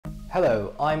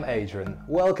Hello, I'm Adrian.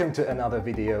 Welcome to another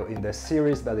video in the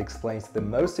series that explains the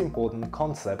most important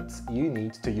concepts you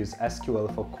need to use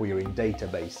SQL for querying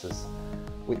databases.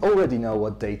 We already know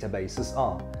what databases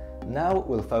are. Now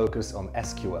we'll focus on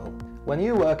SQL. When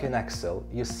you work in Excel,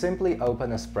 you simply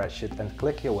open a spreadsheet and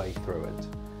click your way through it.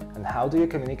 And how do you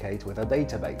communicate with a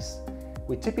database?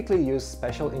 We typically use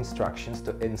special instructions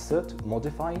to insert,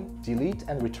 modify, delete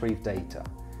and retrieve data.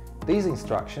 These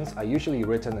instructions are usually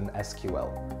written in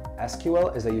SQL.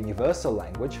 SQL is a universal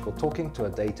language for talking to a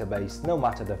database no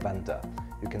matter the vendor.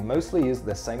 You can mostly use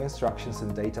the same instructions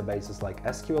in databases like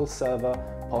SQL Server,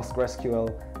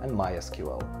 PostgreSQL and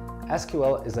MySQL.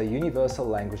 SQL is a universal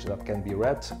language that can be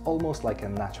read almost like a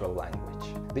natural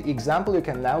language. The example you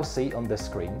can now see on the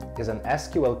screen is an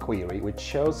SQL query which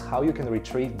shows how you can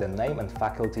retrieve the name and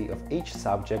faculty of each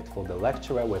subject for the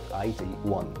lecturer with ID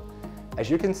 1. As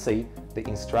you can see, the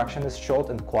instruction is short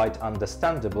and quite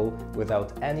understandable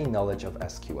without any knowledge of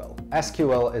SQL.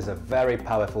 SQL is a very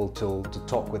powerful tool to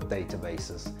talk with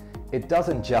databases. It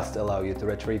doesn't just allow you to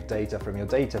retrieve data from your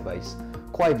database.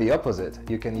 Quite the opposite,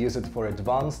 you can use it for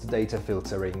advanced data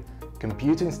filtering,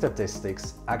 computing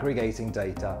statistics, aggregating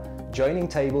data, joining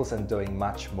tables and doing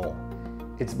much more.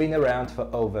 It's been around for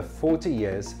over 40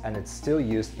 years and it's still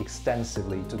used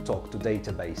extensively to talk to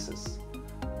databases.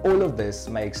 All of this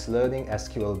makes learning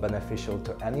SQL beneficial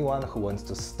to anyone who wants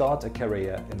to start a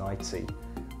career in IT.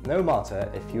 No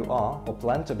matter if you are or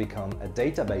plan to become a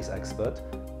database expert,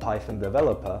 Python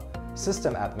developer,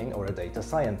 system admin or a data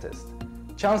scientist.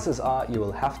 Chances are you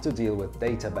will have to deal with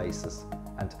databases,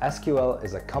 and SQL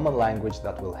is a common language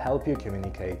that will help you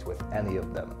communicate with any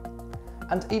of them.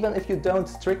 And even if you don't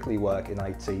strictly work in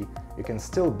IT, you can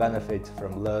still benefit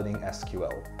from learning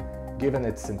SQL. Given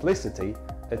its simplicity,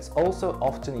 it's also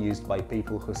often used by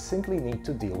people who simply need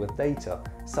to deal with data,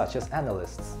 such as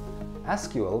analysts.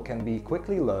 SQL can be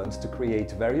quickly learned to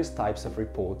create various types of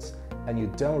reports, and you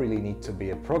don't really need to be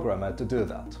a programmer to do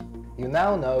that. You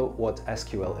now know what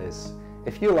SQL is.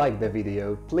 If you like the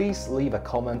video, please leave a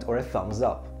comment or a thumbs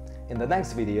up. In the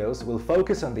next videos, we'll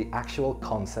focus on the actual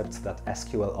concepts that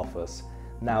SQL offers.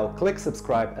 Now click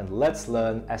subscribe and let's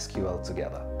learn SQL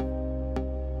together.